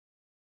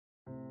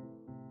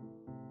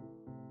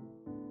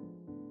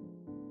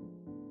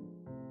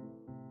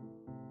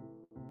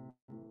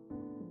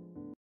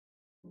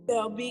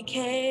There'll be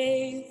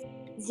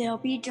caves. There'll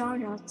be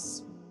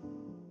donuts.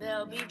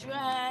 There'll be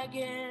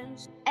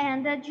dragons.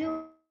 And a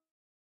jewel.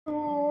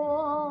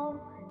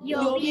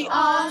 You'll be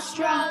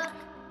awestruck.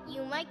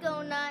 You might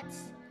go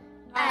nuts.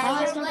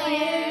 As the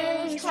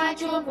players try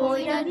to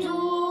avoid a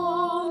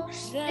duel.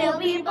 There'll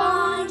be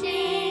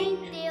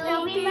bonding.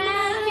 There'll be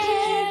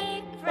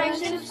magic.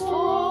 Friendships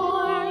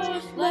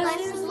forged.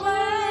 Lessons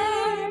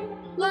learned.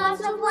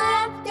 Lots of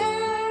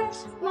laughter.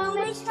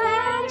 Moments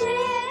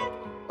tragic.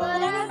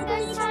 But a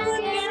good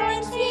time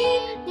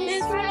guaranteed.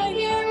 This right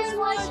here is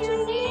what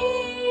you need.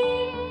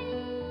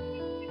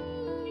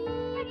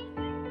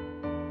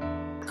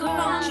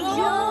 Come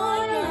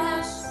join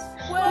us.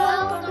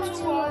 Welcome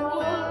to our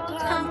world.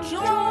 Come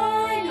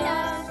join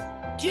us.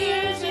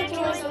 Tears and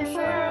joys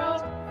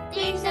unfurled.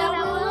 Things that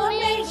will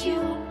amaze you.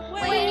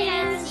 Wait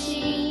and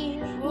see.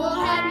 We'll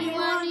have you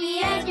on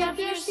the edge of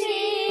your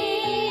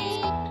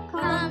seat.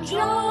 Come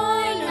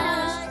join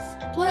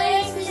us.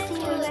 Places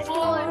to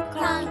explore.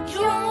 Come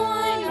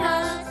join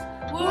us.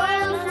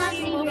 Worlds not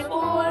seen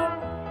before.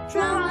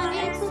 Drama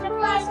and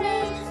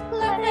surprises.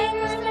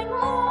 Cliffhangers and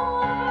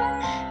more.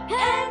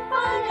 And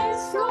fun in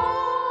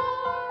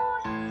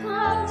store.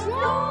 Come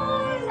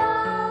join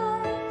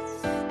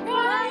us.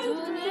 Right to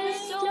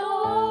this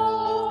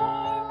door.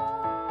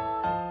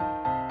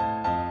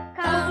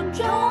 Come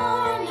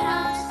join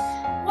us.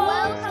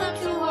 Welcome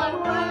to our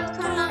world.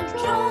 Come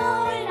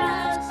join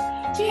us.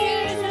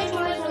 Tears and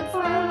joys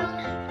unfurled.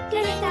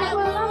 Things that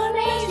will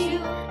amaze you.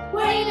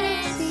 Wait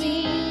and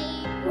see.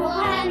 We'll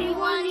have you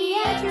on the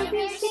edge of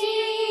your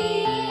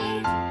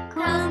seat.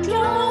 Come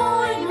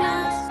join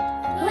us.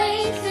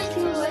 Places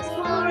to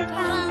explore.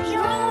 Come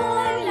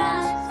join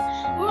us.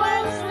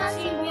 Worlds not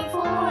seen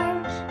before.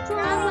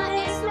 Drama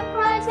and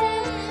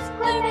surprises.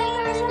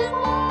 Cliffhangers and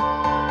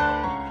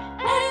more.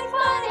 And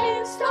fun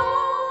in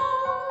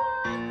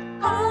store.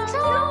 Come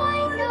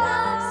join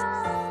us.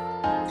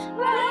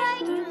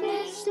 Right through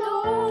this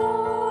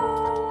door.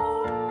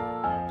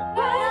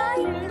 Right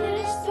through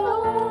this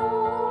door.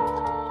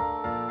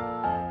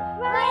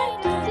 Right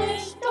through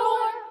this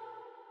door.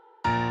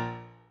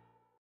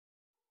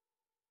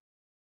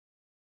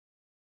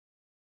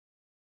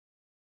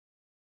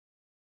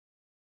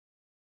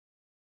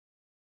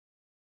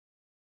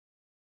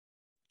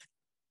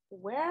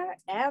 Where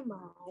am I?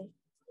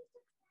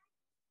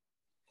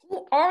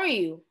 Who are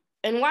you?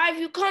 And why have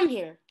you come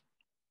here?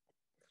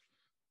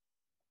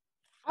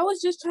 I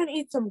was just trying to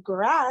eat some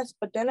grass,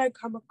 but then I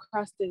come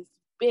across this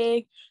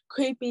big,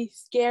 creepy,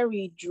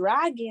 scary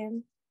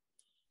dragon.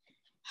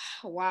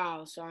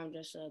 Wow, so I'm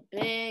just a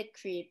big,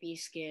 creepy,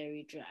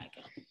 scary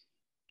dragon.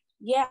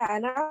 Yeah,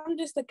 and I'm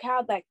just a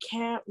cow that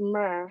can't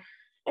murr.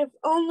 If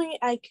only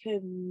I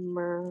could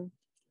murr.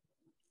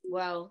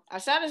 Well,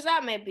 as sad as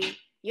that may be,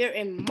 you're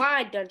in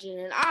my dungeon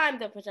and I'm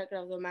the protector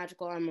of the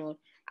magical emerald.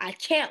 I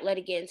can't let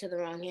it get into the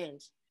wrong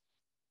hands.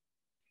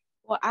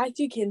 Well, as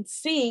you can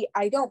see,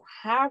 I don't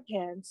have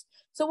hands.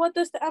 So what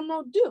does the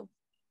emerald do?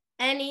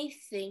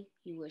 Anything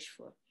you wish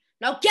for.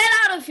 Now get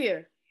out of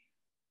here!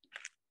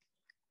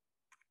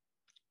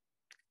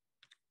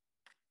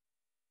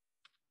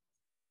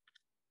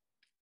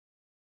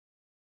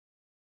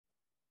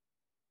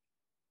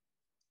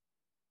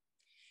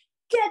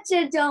 Get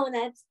your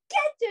donuts,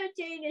 get your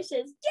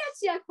danishes,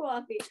 get your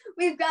coffee.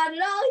 We've got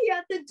it all here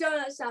at the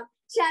donut shop.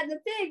 Chad the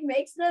Pig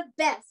makes the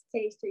best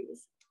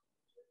pastries.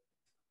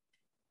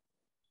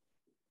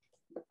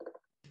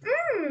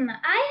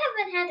 I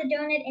haven't had a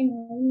donut in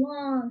a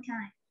long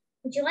time.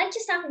 Would you like to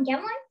stop and get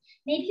one?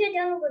 Maybe your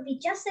donut would be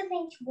just the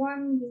thing to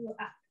warm you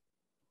up.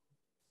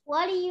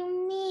 What do you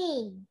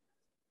mean?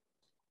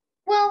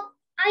 Well,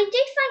 I did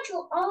find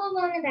you all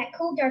alone in that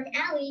cold, dark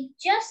alley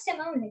just a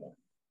moment ago.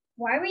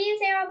 Why were you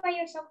there all by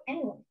yourself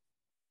anyway?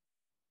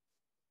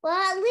 Well,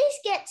 at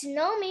least get to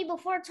know me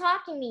before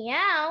talking me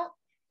out.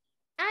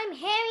 I'm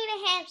Harry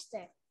the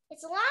hamster.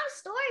 It's a long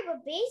story,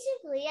 but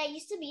basically I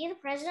used to be the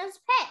president's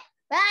pet,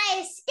 but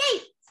I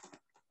escaped.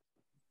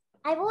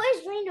 I've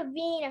always dreamed of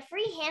being a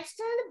free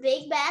hamster in the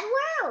big bad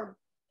world.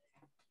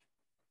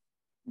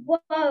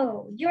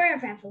 Whoa, you're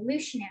a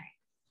revolutionary.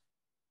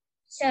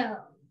 So,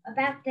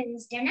 about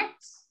those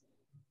donuts?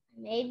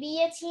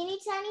 Maybe a teeny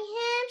tiny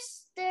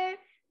hamster,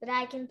 but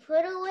I can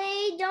put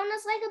away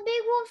donuts like a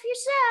big wolf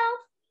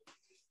yourself.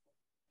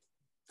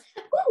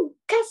 Ooh,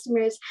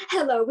 customers,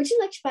 hello, would you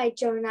like to buy a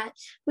donut?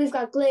 We've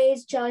got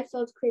glazed,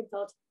 jelly-filled,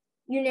 cream-filled.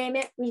 You name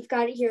it, we've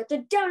got it here at the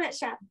donut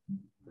shop.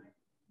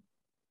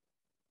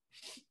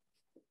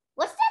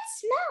 What's that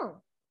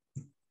smell?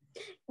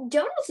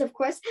 Donuts, of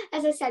course.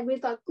 As I said,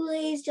 we've got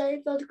glazed,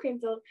 jelly-filled,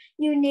 cream-filled.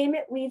 You name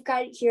it, we've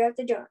got it here at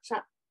the donut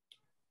shop.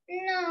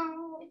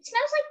 No, it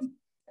smells like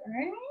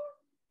burning.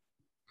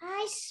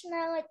 I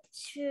smell it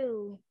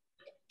too.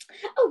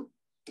 Oh,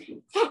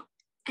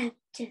 I'm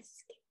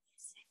just give me a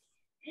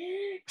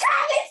second.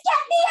 Travis,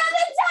 get me out of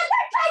the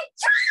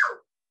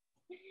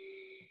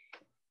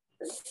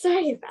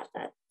Sorry about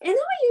that. In all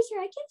my years here,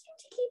 I can't seem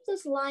to keep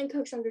those line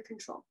cooks under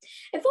control.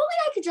 If only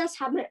I could just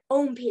have my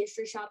own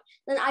pastry shop,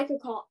 then I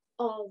could call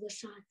all the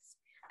shots.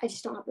 I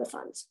just don't have the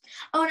funds.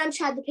 Oh, and I'm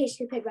Chad the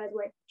pastry pig, by the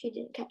way. She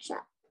didn't catch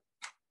that.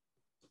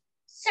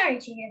 Sorry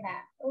to hear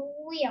that.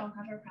 We all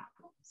have our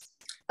problems.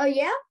 Oh,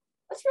 yeah?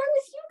 What's wrong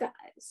with you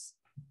guys?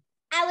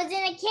 I was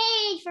in a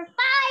cage for 5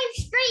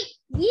 straight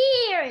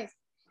years.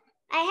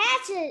 I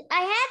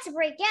had to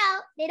break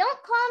out. They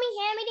don't call me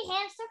Hammy the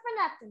Hamster for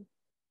nothing.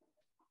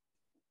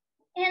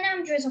 And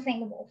I'm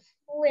Drizzlefinger Wolf,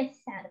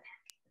 without a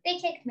pack. They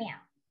kicked me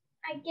out.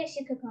 I guess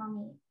you could call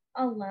me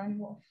a lone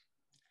wolf.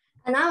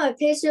 And I'm a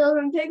pastry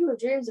loving pig who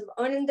dreams of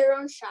owning their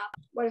own shop.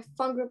 What a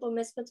fun group of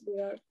misfits we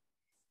are.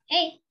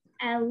 Hey,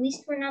 at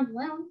least we're not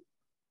alone.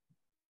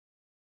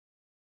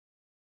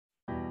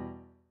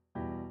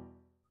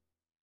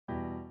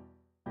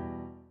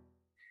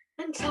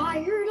 I'm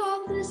tired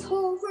of this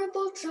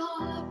horrible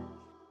job.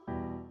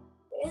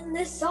 In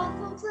this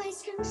awful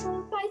place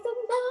controlled by the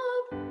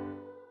mob.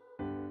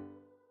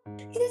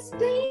 This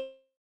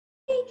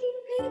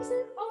baking pigs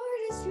and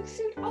artists, you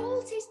should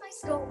all taste my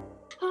skull.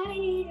 I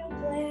need a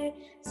play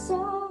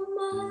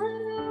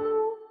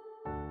somehow.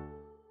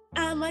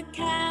 I'm a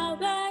cow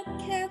that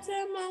can't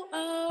say my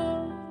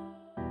own.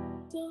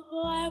 To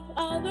have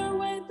other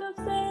ways of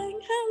saying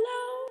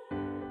hello.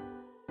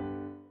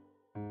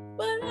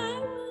 But I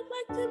would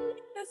like to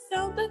make the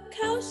sound the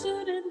cow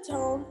should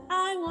intone.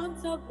 I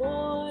want a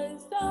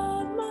voice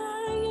of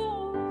my own.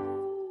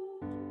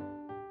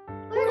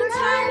 We're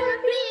tired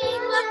of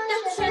being left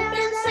up ship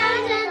and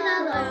sad and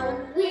alone.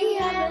 We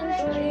have a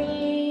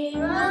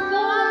dream of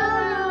our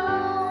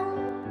own.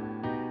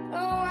 Oh,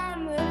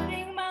 I'm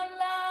living my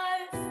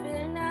life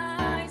in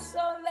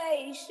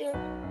isolation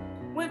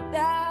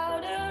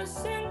without a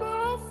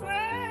single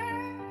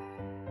friend.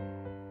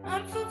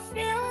 I'm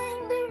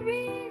fulfilling the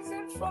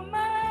reason for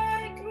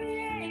my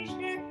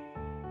creation.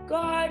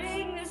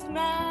 Guarding this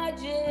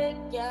magic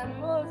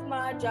and was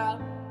my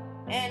job.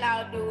 And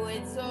I'll do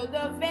it till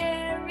the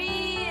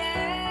very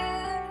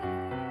end.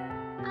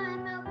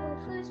 I'm a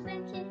wolf who's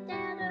been kicked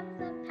out of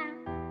the pack.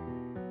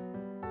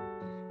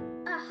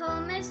 A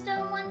home is the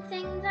one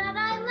thing that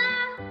I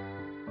lack.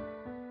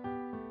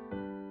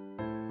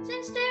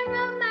 Since they're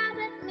all mad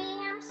at me,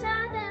 I'm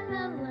sad and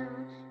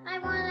alone. I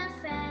want a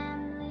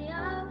family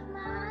of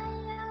my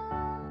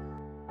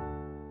own.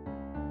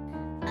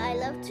 I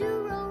love to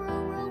roll,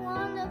 roll, roll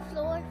on the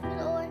floor,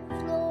 floor,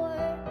 floor.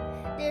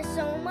 There's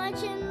so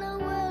much in the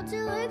world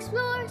to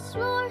explore,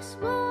 explore,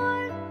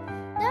 explore.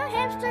 The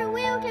hamster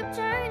wheel kept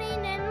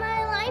turning and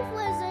my life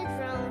was a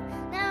drone.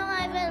 Now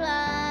I've a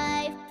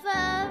life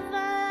of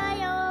my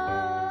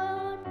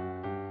own.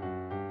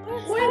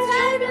 We're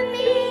tired of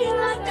being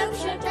locked up,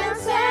 shut down,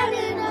 sad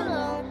and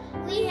alone.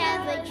 We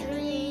have a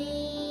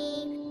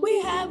dream.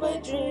 We have a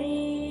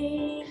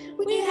dream.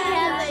 We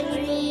have a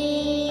dream.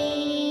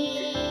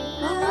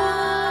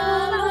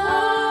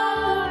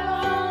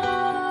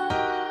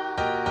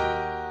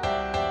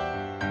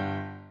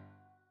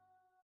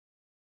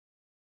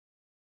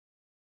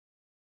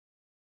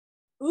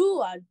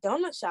 Ooh, a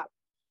donut shop.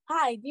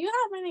 Hi, do you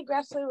have any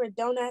grass flavored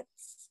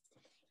donuts?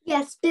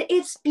 Yes, but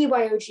it's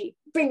BYOG.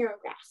 Bring your own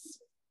grass.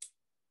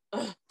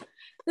 Ugh.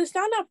 The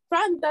sound up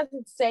front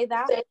doesn't say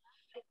that.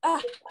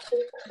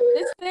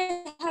 This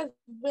day has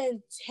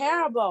been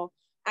terrible.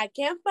 I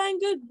can't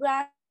find good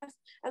grass,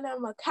 and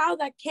I'm a cow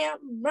that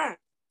can't murk.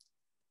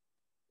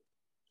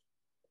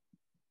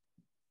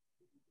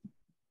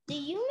 Do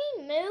you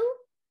mean moo?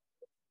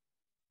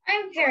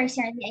 I'm very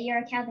sorry that you're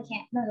a cow that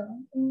can't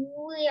move.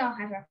 We all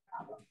have our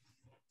problems.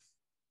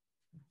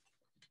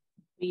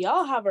 We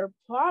all have our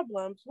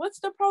problems. What's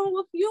the problem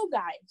with you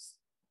guys?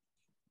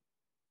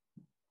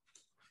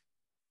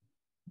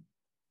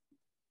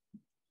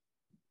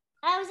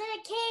 I was in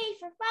a cage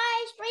for 5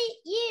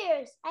 straight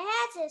years. I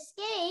had to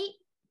escape.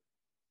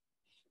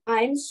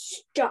 I'm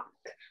stuck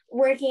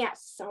working at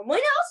someone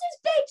else's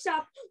bake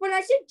shop when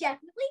I should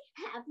definitely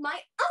have my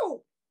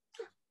own.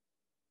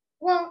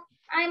 Well,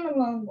 I'm a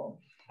lone wolf.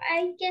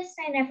 I guess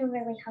I never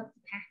really helped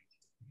the pack.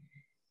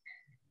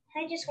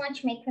 I just want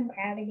to make them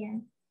proud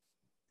again.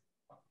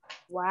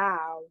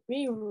 Wow,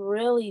 we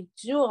really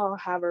do all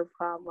have our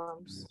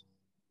problems.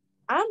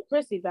 I'm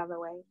Chrissy, by the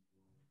way.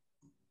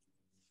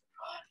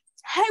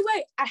 Hey,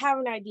 wait, I have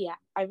an idea.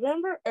 I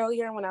remember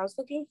earlier when I was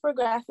looking for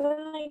grass in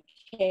a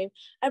cave,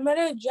 I met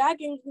a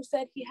dragon who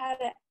said he had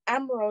an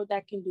emerald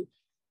that can do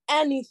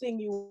anything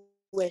you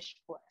wish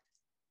for.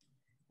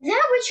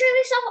 That would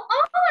truly solve all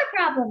our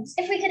problems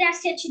if we could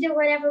ask it to do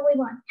whatever we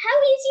want.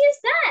 How easy is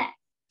that?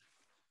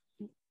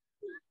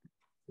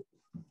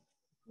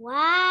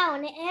 Wow,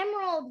 an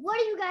emerald. What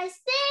do you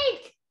guys think?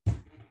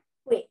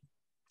 Wait,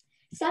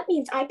 so that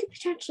means I could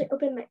potentially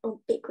open my own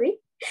bakery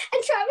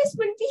and Travis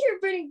wouldn't be here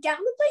burning down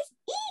the place.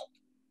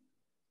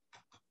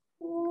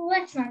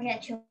 Let's not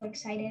get too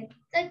excited.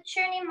 The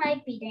journey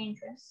might be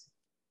dangerous.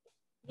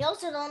 You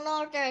also don't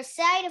know if there are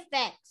side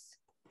effects.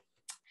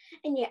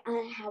 And yet,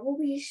 how will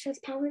we use those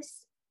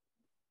powers?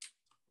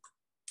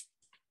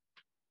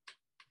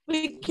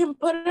 We can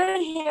put our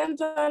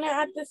hands on it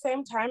at the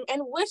same time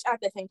and wish at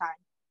the same time.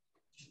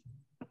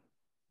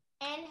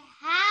 And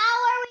how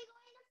are we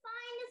going to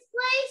find this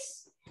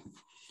place?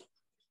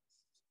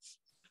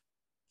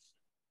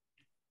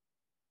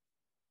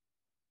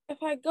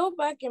 if I go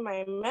back in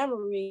my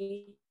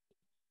memory,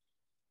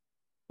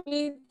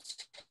 we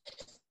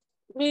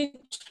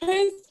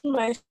trace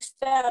my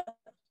steps,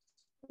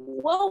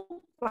 we'll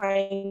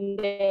find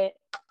it.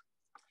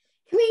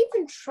 Can we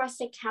even trust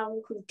a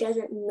cow who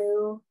doesn't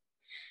moo?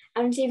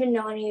 I don't even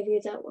know any of you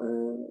that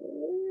will.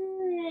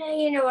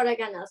 You know what? I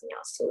got nothing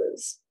else to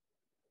lose.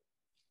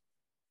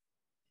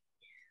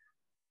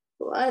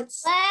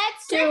 Let's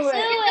do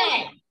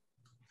it.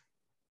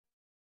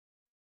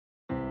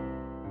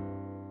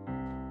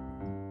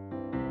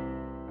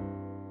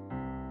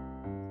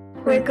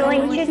 We're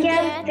going to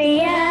get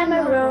the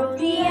emerald,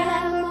 the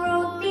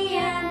emerald, the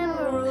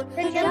emerald.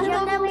 The gems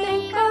that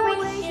make our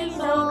wishes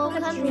all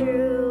come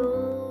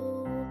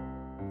true.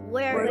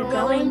 We're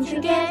going to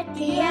get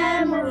the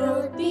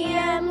emerald, the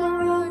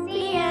emerald,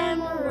 the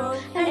emerald.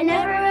 And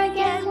never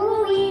again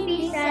will we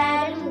be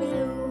sad and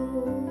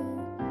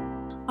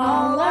blue.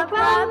 All our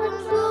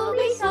problems will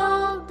be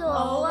solved,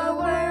 all our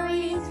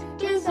worries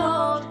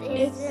dissolved.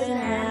 It's an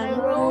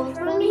emerald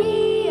for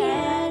me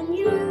and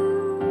you.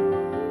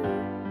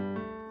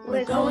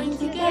 We're going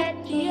to get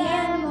the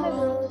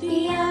emerald,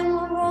 the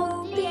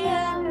emerald, the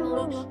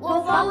emerald.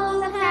 We'll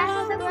follow the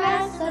path of the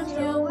rest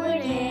until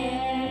we're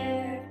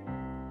there.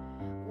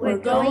 We're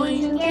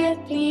going to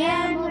get the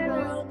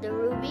emerald, the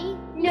ruby,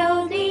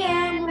 no, the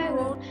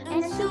emerald.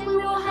 And soon we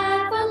will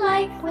have a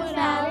life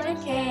without a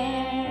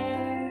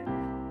care.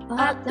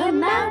 Up the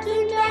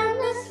mountain, down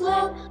the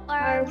slope,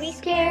 are we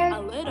scared?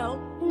 A little.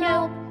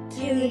 No,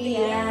 to the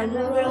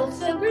emerald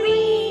so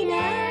green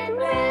and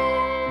rare.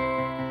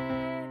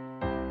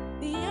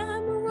 The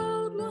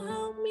emerald will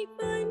help me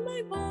find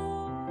my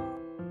ball.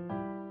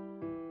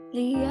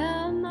 The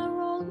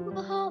emerald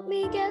will help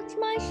me get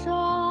my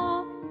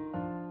shawl.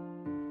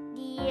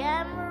 The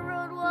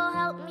emerald will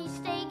help me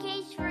stay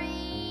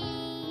cage-free.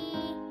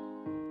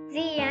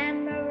 The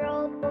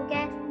emerald will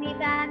get me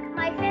back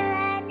my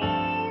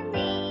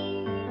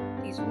family.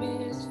 These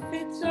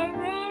misfits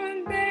are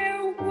on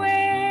their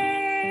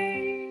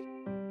way.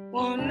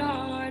 Well,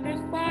 not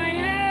if I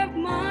have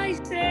my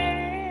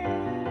say.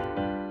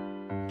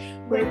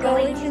 We're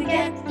going to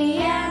get the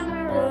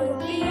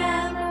emerald, the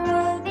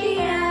emerald, the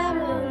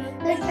emerald.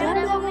 The gem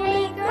that will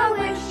make our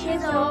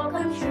wishes all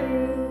come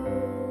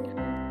true.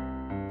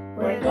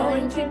 We're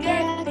going to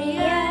get the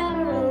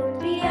emerald,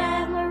 the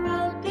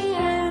emerald, the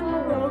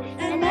emerald.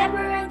 And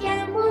never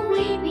again will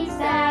we be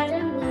sad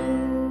and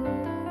blue.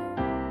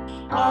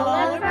 All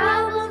our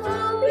problems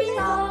will be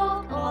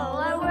solved, all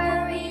our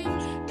worries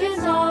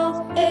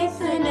dissolved. It's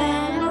an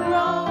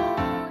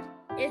emerald.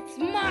 It's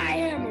my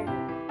emerald.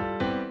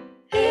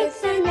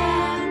 It's an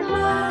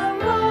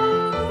emerald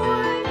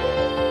for me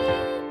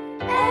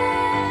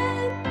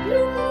and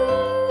you.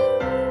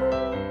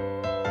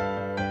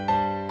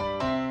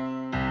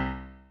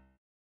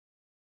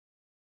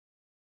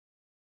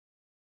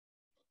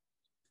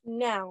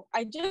 Now,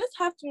 I just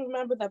have to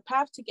remember the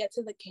path to get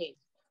to the cave.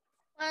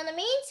 Well, in the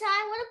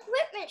meantime, what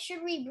equipment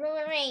should we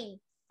bring?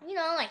 You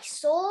know, like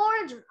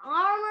swords or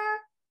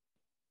armor?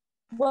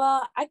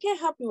 Well, I can't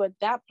help you with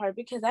that part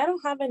because I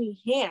don't have any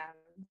hands.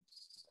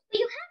 But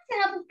you have to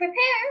help us prepare.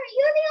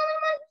 You're the only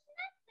one who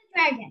met the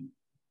dragon.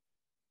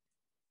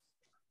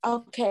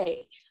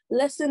 Okay,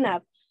 listen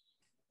up.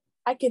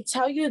 I can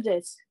tell you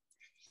this.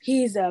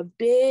 He's a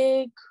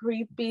big,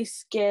 creepy,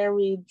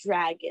 scary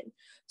dragon.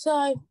 So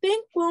I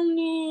think we'll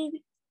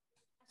need...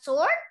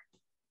 Sword?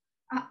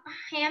 A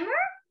hammer?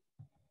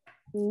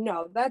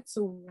 No, that's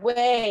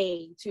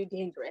way too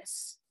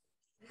dangerous.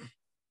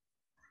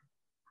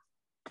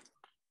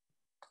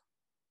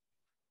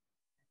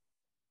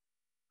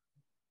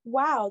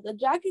 Wow, the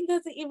dragon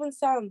doesn't even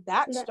sound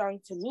that strong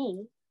to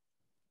me.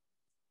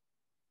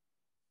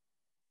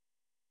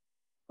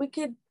 We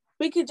could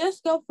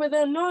just go for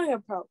the annoying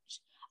approach.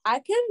 I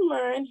can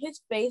learn his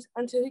face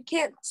until he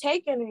can't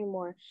take it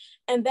anymore,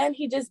 and then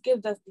he just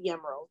gives us the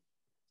emerald.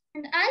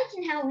 And I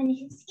can howl in his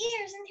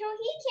ears until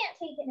he can't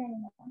take it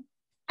anymore.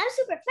 I'm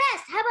super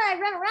fast. How about I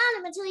run around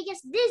him until he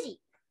gets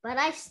dizzy? But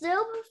I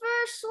still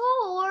prefer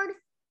sword.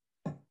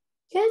 You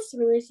guys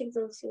really think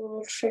those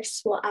little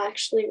tricks will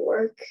actually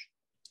work?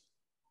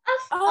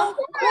 Of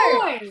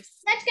course.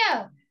 Let's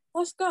go.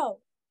 Let's go.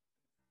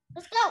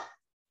 Let's go.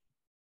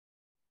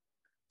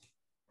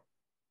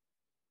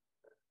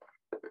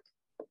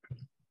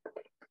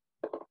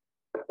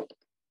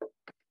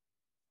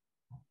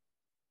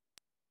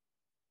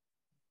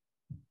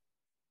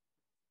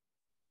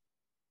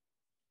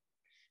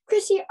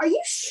 Chrissy, are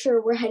you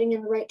sure we're heading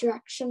in the right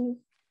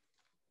direction?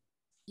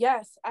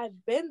 Yes,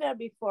 I've been there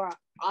before,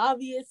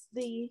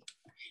 obviously.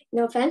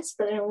 No offense,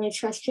 but I only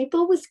trust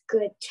people with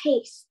good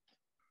taste.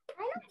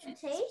 I know the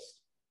taste.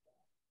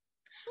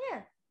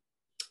 Yeah.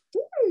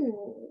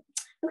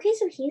 Okay,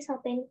 so he's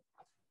helping.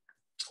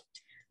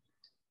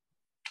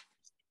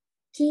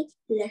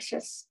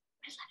 Delicious.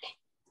 I love it.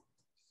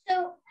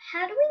 So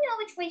how do we know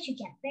which way to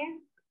get there?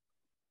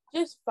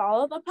 Just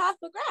follow the path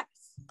of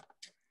grass.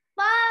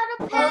 Follow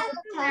the path of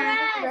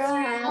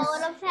grass.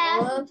 Follow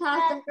Follow the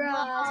path of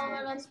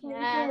grass.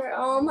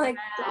 Oh my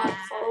God,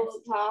 follow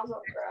the path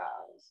of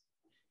grass.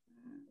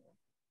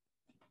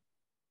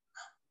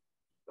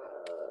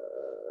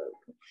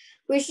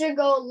 We should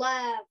go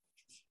left.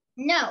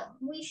 No,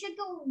 we should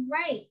go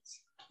right.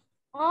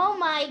 Oh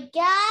my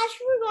gosh,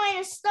 we're going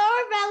to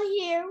starve out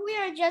here. We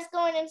are just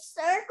going in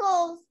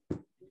circles.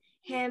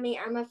 Hammy,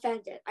 I'm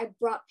offended. I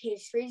brought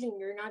pastries and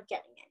you're not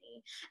getting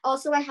any.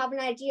 Also, I have an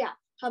idea.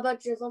 How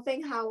about Drizzle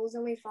Thing howls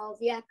and we follow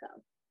the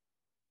echo?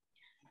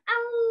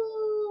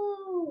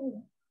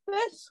 Oh!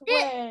 This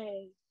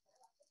way.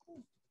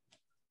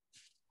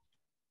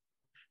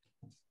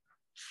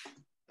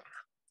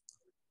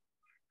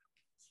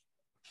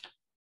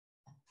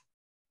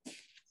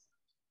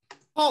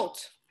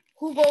 Halt!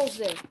 Who goes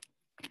there?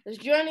 This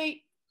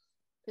journey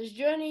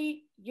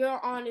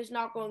you're on is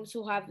not going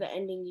to have the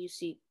ending you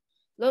seek.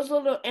 Those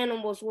little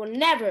animals will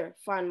never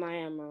find my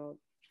emerald.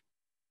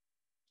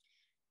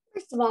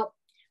 First of all,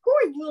 who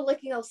are you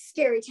looking all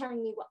scary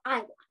telling me what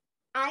I want?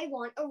 I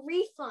want a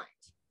refund.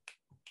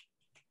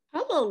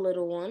 Hello,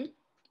 little one.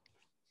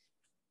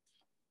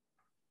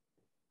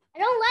 I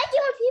don't like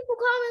it when people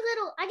call me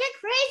little. I get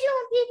crazy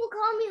when people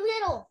call me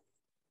little.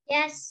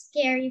 Yes,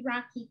 scary,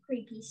 rocky,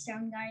 creepy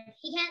stone guard.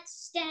 He can't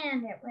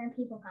stand it when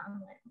people call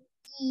him little,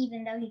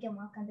 even though he can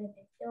walk under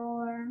the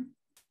door.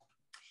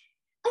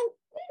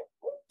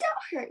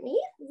 Don't hurt me.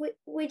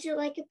 Would you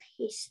like a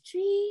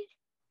pastry?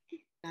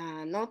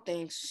 No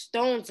thanks.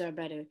 Stones are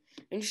better.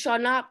 And you shall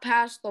not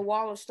pass the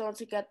wall of stone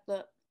to get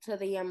to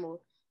the emerald.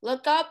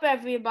 Look up,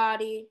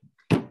 everybody.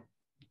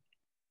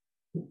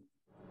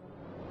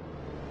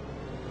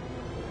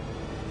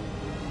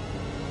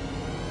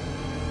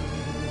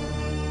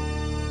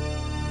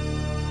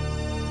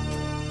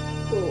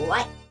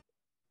 What?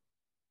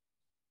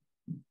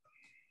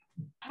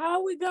 How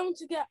are we going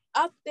to get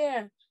up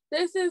there?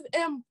 This is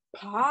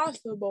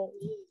impossible.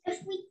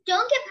 If we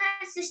don't get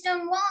past the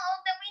stone wall,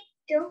 then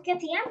we don't get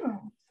the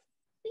emerald.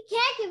 We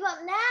can't give up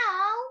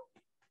now.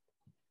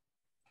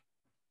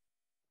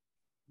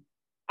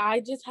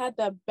 I just had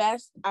the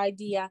best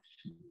idea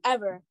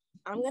ever.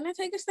 I'm going to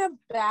take a step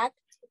back,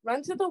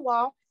 run to the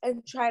wall,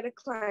 and try to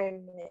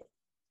climb it.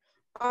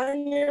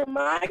 On your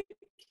mark,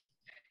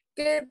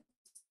 get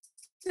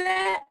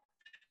set,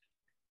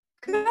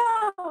 go.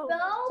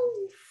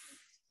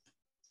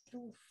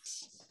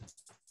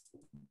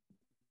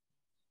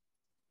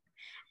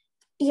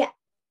 Yeah.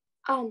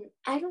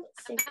 I don't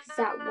think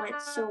that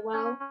went so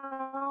well.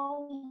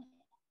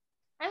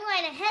 I'm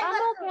going to headbutt.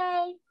 I'm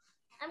okay.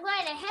 I'm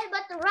going to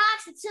headbutt the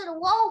rocks until the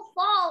wall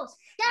falls.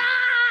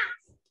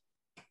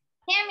 Ah!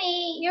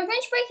 Hammy, you're going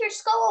to break your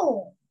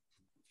skull.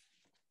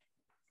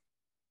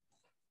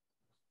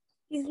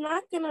 He's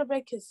not going to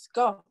break his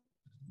skull.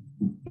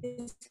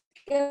 He's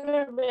going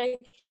to break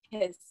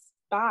his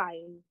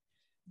spine.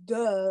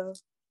 Duh.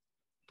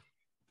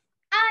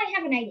 I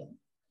have an idea.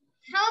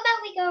 How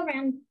about we go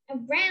around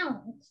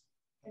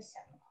the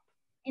circle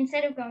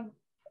instead of going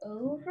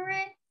over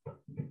it?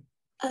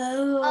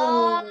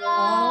 Oh.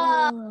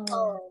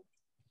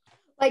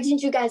 Why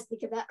didn't you guys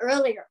think of that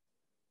earlier?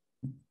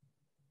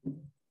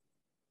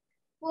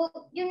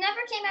 Well, you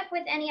never came up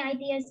with any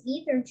ideas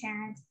either,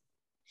 Chad.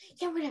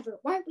 Yeah, whatever.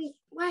 Why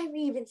are we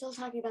even still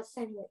talking about this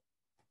anyway?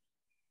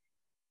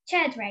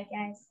 Chad's right,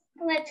 guys.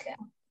 Let's go.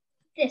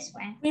 This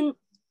way.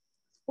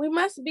 We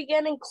must be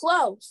getting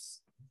close.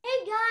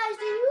 Hey guys,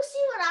 do you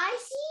see what I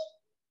see?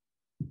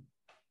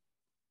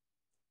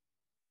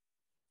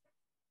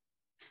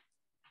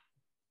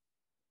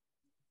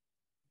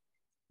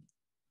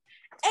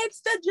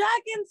 It's the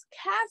dragon's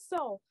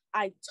castle.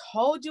 I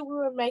told you we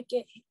would make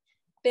it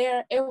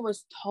there. It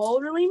was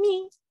totally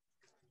me.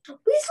 We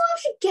still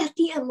have to get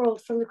the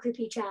emerald from the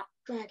creepy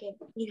dragon,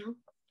 you know?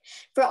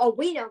 For all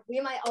we know,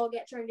 we might all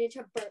get turned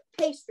into burnt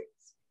pastries.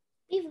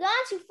 We've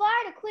gone too far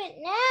to quit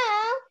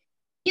now.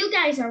 You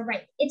guys are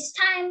right. It's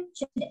time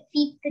to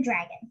defeat the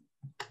dragon.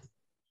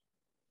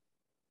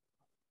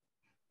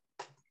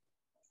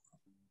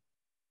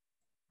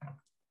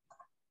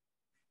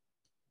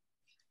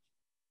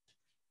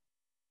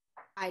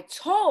 I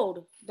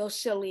told those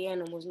silly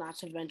animals not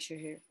to venture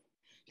here.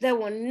 They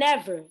will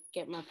never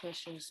get my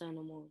precious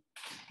animal.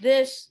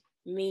 This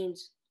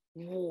means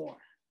war.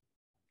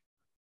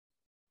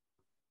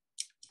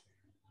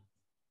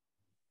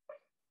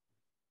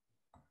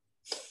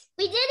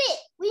 We did it.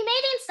 We made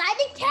it inside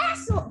the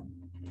castle.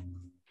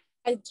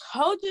 I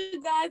told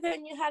you guys I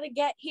knew how to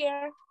get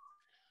here.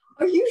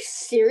 Are you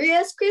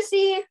serious,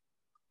 Chrissy?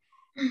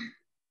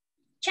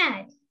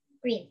 Chad,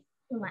 breathe,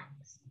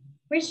 relax.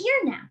 We're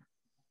here now.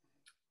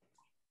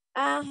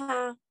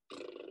 Uh-huh.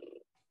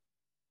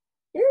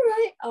 You're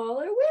right. All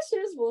our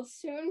wishes will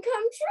soon come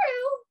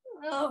true.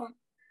 Oh.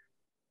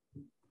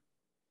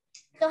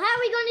 So how are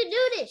we going to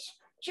do this?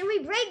 Should we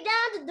break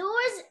down the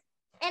doors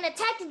and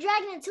attack the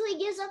dragon until he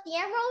gives up the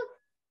emerald?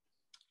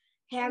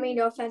 Hammy,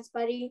 no offense,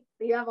 buddy,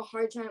 but you have a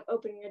hard time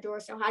opening a door,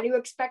 so how do you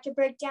expect to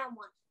break down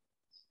one?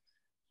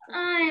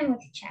 I'm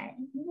with Chad.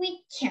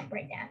 We can't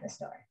break down this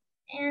door.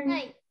 And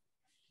Right.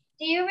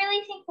 do you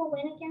really think we'll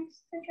win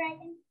against the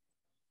dragon?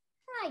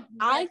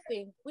 I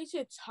think we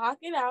should talk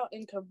it out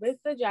and convince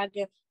the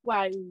dragon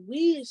why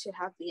we should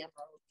have the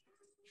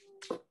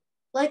emerald.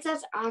 Like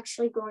that's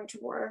actually going to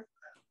work.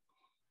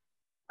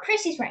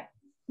 Chrissy's right.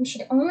 We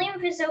should only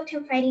resort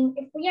to fighting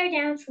if we are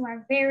down to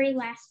our very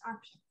last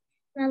option.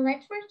 Now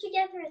let's work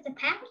together as a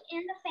pack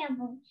and a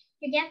family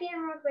to get the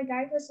emerald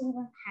regardless of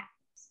what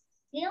happens.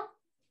 Deal?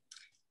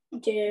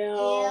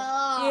 Deal.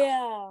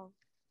 Yeah.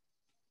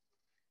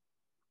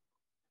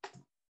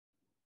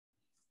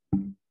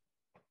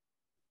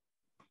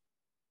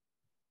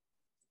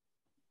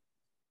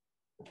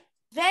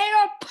 They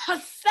are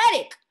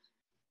pathetic.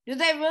 Do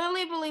they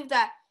really believe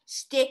that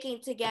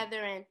sticking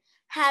together and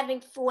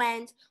having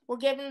friends will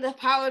give them the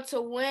power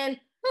to win?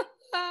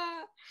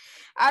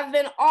 I've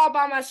been all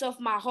by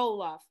myself my whole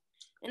life,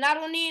 and I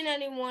don't need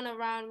anyone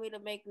around me to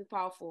make me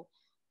powerful.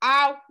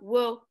 I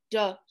will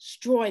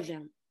destroy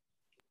them.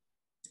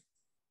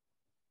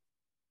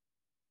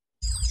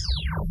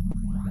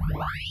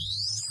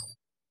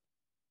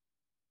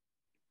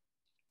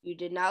 You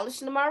did not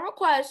listen to my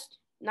request.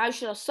 Now you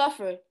shall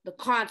suffer the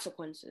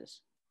consequences.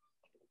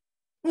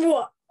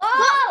 Whoa.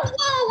 Whoa,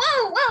 whoa,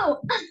 whoa,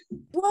 whoa.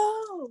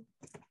 Whoa.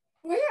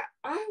 Where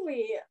are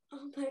we?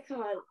 Oh my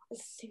god.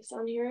 This stinks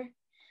on here.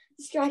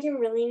 This dragon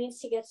really needs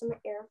to get some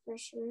air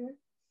freshener.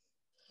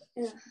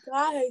 Ugh.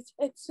 Guys,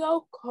 it's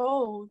so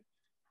cold.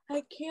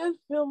 I can't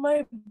feel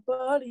my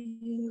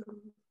body.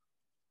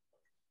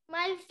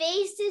 My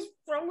face is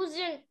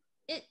frozen.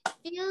 It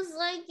feels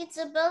like it's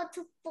about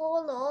to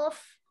fall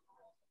off.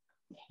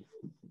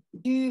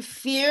 Do you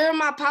fear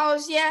my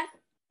powers yet?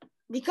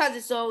 Because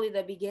it's only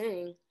the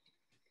beginning.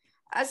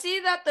 I see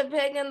that the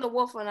pig and the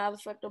wolf are not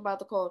affected by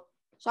the cold.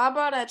 So how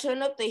about I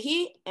turn up the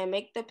heat and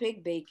make the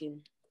pig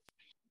bacon?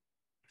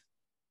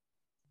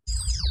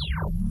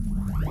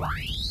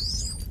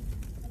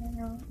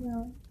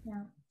 No.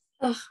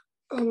 Ugh.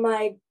 Oh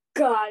my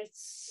god,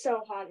 it's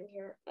so hot in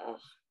here. Ugh.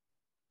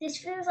 This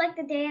feels like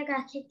the day I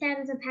got kicked out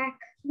of the pack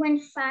when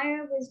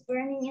fire was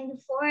burning in the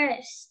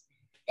forest.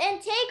 Then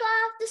take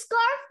off the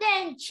scarf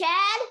then,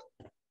 Chad.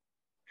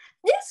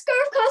 This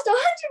scarf cost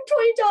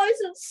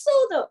 $120 and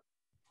sold them.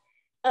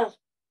 Oh,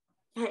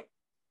 fine.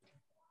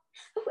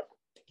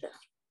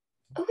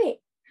 Oh wait.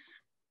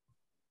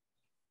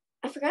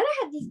 I forgot I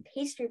had these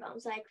pastry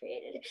bombs that I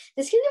created.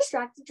 This can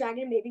distract the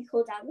dragon and maybe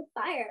cool down the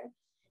fire.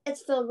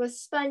 It's filled with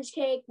sponge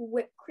cake,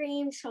 whipped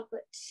cream,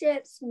 chocolate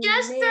chips.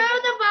 Just throw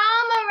the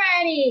bomb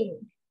already.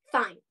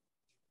 Fine.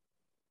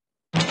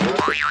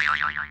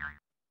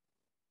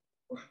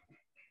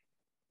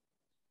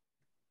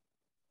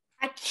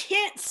 I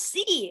can't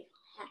see.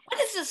 What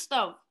is this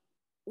stuff?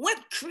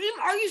 Whipped cream?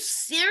 Are you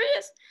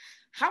serious?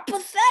 How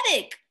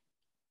pathetic.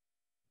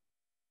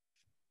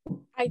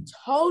 I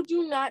told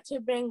you not to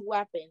bring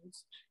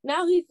weapons.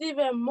 Now he's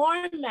even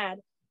more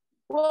mad.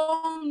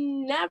 We'll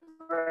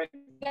never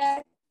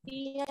get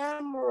the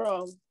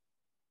emerald.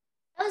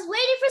 I was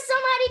waiting for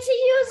somebody to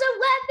use a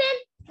weapon.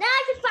 Now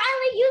I can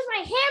finally use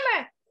my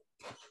hammer.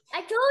 I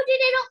told you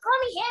they don't call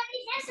me Hammy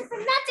Hanson for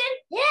nothing.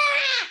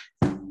 Yeah!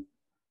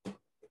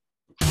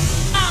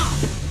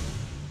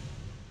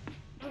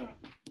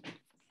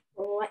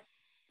 What?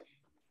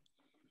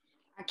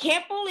 I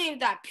can't believe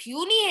that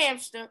puny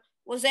hamster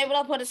was able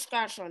to put a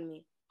scratch on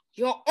me.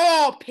 You'll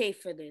all pay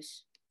for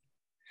this.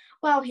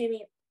 Wow,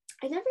 Hammy,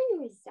 I never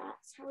knew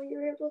that's how you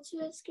were able to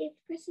escape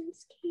the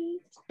prison's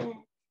cage. Well,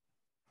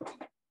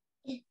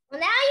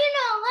 now you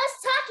know, less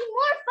talking,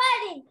 more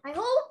fighting. I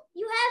hope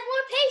you have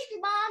more pastry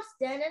bombs.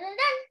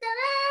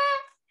 Dun-dun-dun-dun-dun.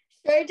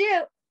 Sure do.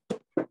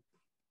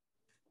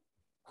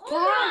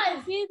 Hold Guys,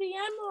 on. see the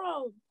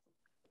emerald.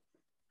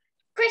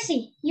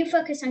 Chrissy, you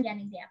focus on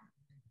getting the emerald.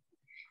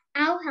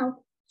 I'll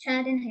help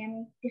Chad and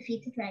Hammy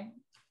defeat the dragon.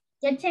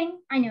 Good thing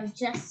I know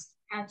just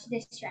how to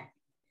distract.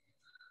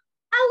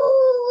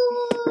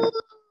 Oh!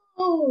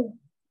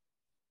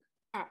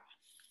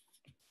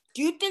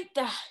 Do you think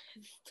the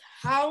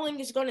howling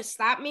is going to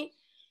stop me?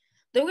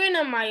 The wind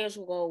in my ears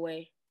will go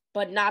away,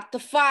 but not the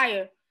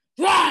fire.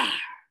 Rawr!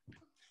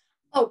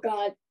 Oh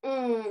God,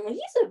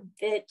 he's a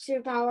bit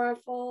too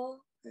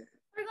powerful. We're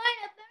going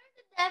to burn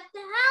to death. The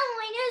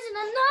howling isn't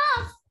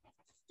enough.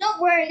 Don't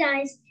worry,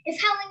 guys.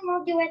 If howling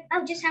won't do it,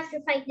 I'll just have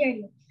to fight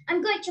dirty.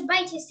 I'm going to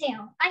bite his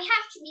tail. I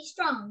have to be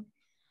strong.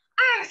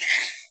 Arrgh!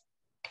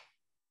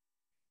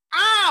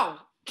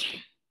 Ow!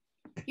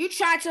 You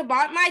tried to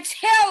bite my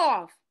tail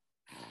off.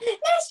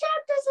 Nice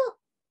job, Drizzle.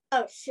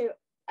 Oh shoot.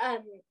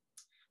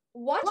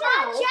 Watch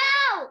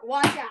out!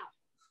 Watch out!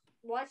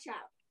 Watch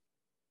out!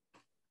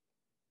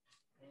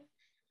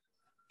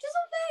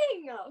 Drizzle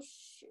thing! Oh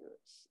shoot.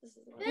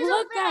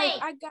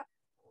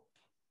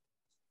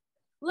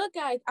 Look,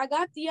 guys, I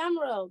got the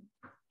emerald.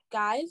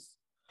 Guys.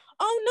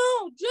 Oh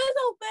no,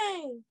 Drizzle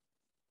Fang!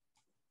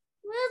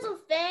 Drizzle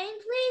Fang,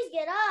 please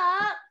get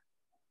up.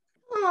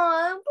 Come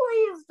on,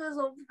 please,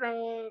 Drizzle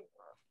Fang.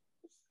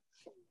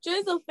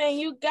 Drizzle Fang,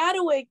 you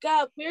gotta wake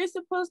up. We're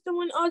supposed to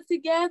win all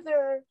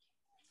together.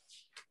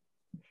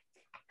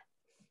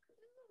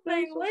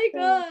 Fang, wake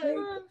up!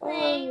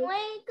 Fang,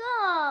 wake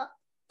up.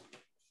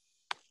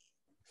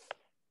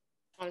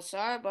 I'm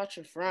sorry about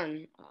your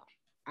friend.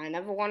 I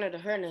never wanted to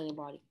hurt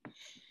anybody.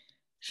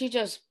 She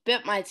just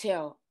bit my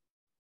tail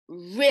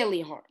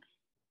really hard.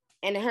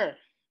 And it hurt.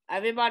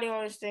 Everybody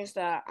always thinks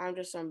that I'm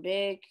just some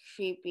big,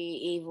 creepy,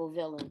 evil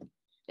villain.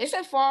 They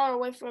stay far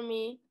away from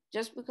me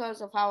just because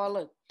of how I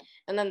look.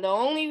 And then the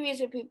only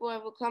reason people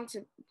ever come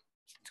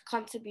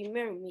to be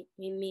near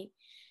me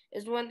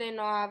is when they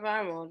know I have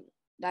an emerald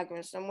that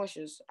grants them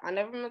wishes. I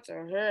never meant to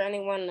hurt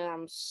anyone, and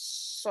I'm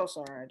so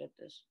sorry I did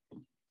this.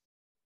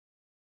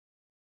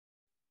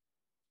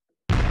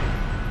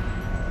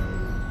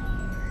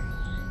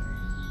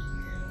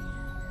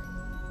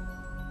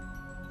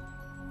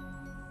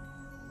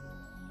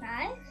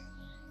 Guys?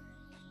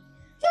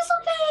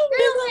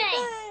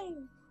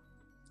 Josephine!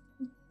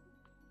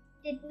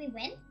 Did we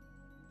win?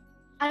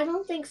 I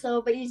don't think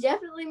so, but you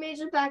definitely made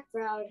your back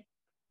proud.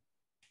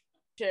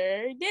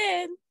 Sure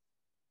did.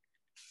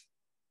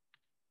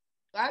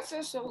 Guys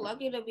are so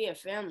lucky to be a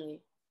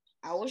family.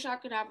 I wish I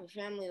could have a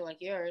family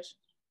like yours.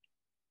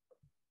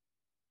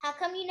 How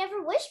come you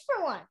never wished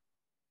for one?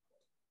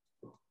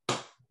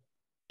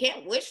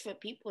 Can't wish for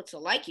people to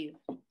like you.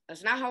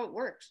 That's not how it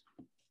works.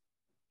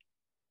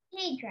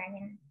 Hey,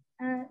 Dragon.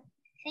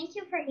 Thank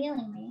you for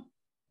healing me.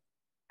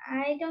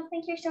 I don't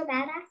think you're so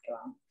bad after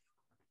all.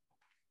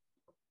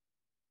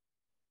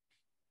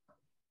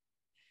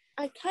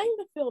 I kind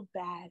of feel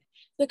bad.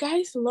 The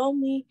guy's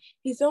lonely.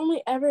 He's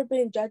only ever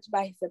been judged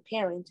by his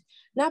appearance,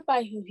 not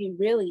by who he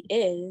really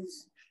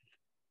is.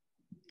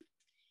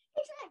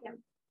 Hey,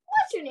 Dragon,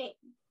 what's your name?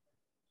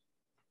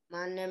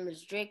 My name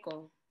is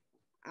Draco.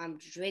 I'm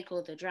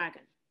Draco the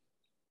Dragon.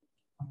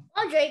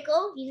 Well,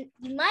 Draco, you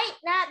might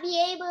not be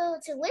able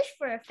to wish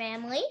for a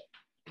family.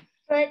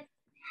 But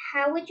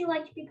how would you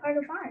like to be part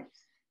of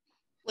ours?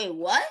 Wait,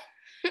 what?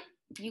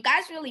 You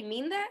guys really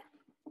mean that?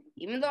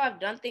 Even though I've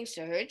done things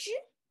to hurt you?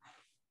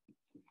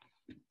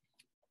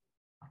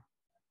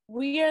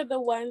 We are the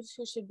ones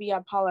who should be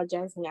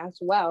apologizing as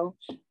well.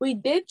 We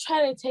did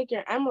try to take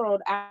your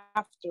emerald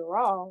after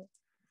all.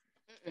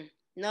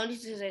 No need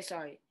to say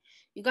sorry.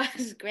 You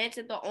guys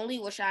granted the only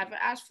wish I ever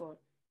asked for.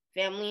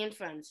 Family and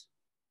friends.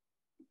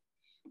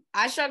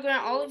 I shall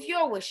grant all of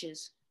your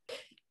wishes.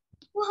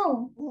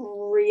 Whoa.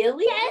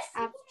 Really? Yes.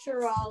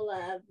 After all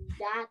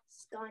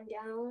that's gone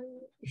down,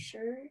 you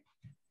sure?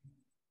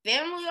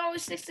 Family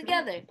always sticks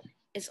together.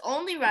 It's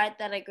only right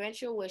that I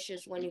grant your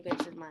wishes when you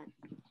get mine.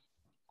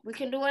 We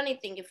can do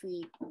anything if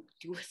we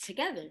do it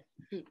together.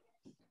 We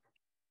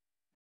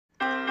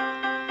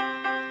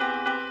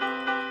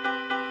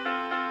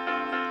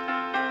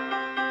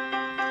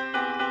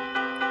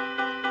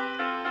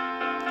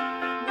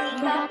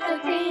got the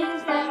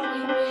things that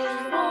we wish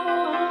for.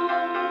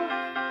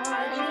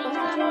 Our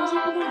dreams will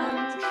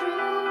come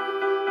true.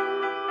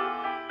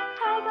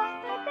 How about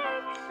the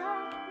thanks of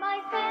my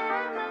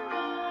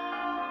family?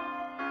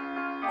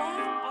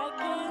 And I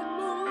can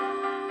move.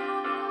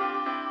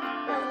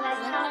 But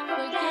let's not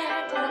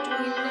forget what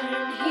we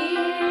learned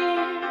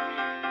here.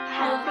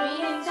 How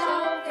being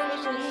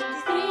selfish is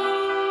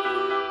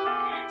deep.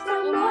 So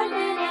more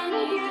than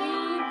any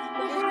dream,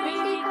 which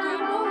brings me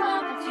crumble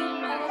up to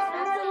us.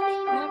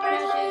 Something more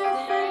precious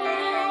than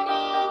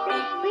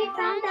anything. We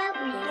found that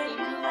we can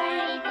do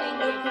anything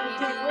if we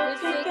do it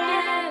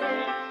together.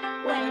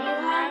 When you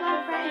have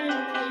a friend,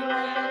 you can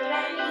weather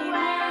any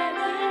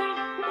weather.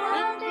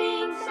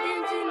 Nothing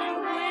stands in our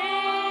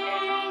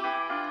way.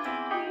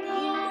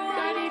 We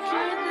got each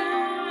other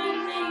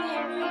everything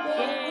every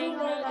day.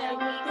 Know that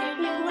we can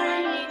do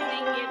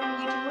anything if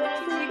we do it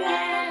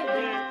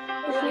together.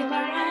 With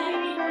our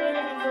happy bird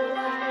and full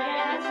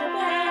as a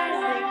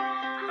feather.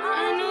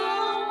 I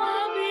know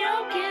I'll be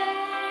okay.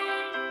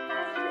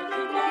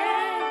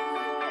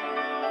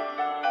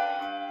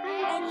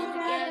 And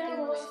together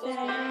we'll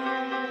stay.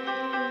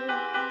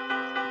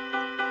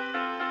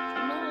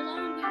 No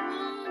longer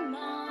one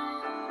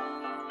mind.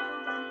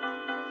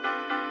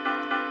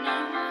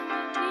 Now I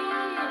will be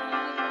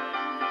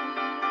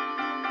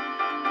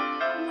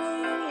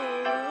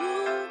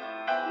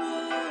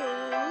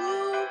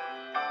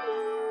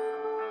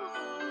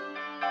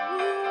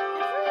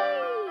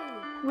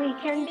We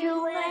can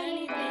do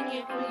anything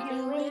if we do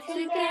it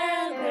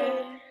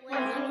together. When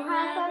you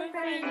have a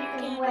friend, you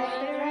can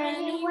weather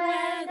any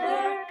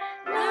weather.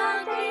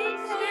 Nothing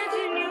stands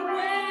in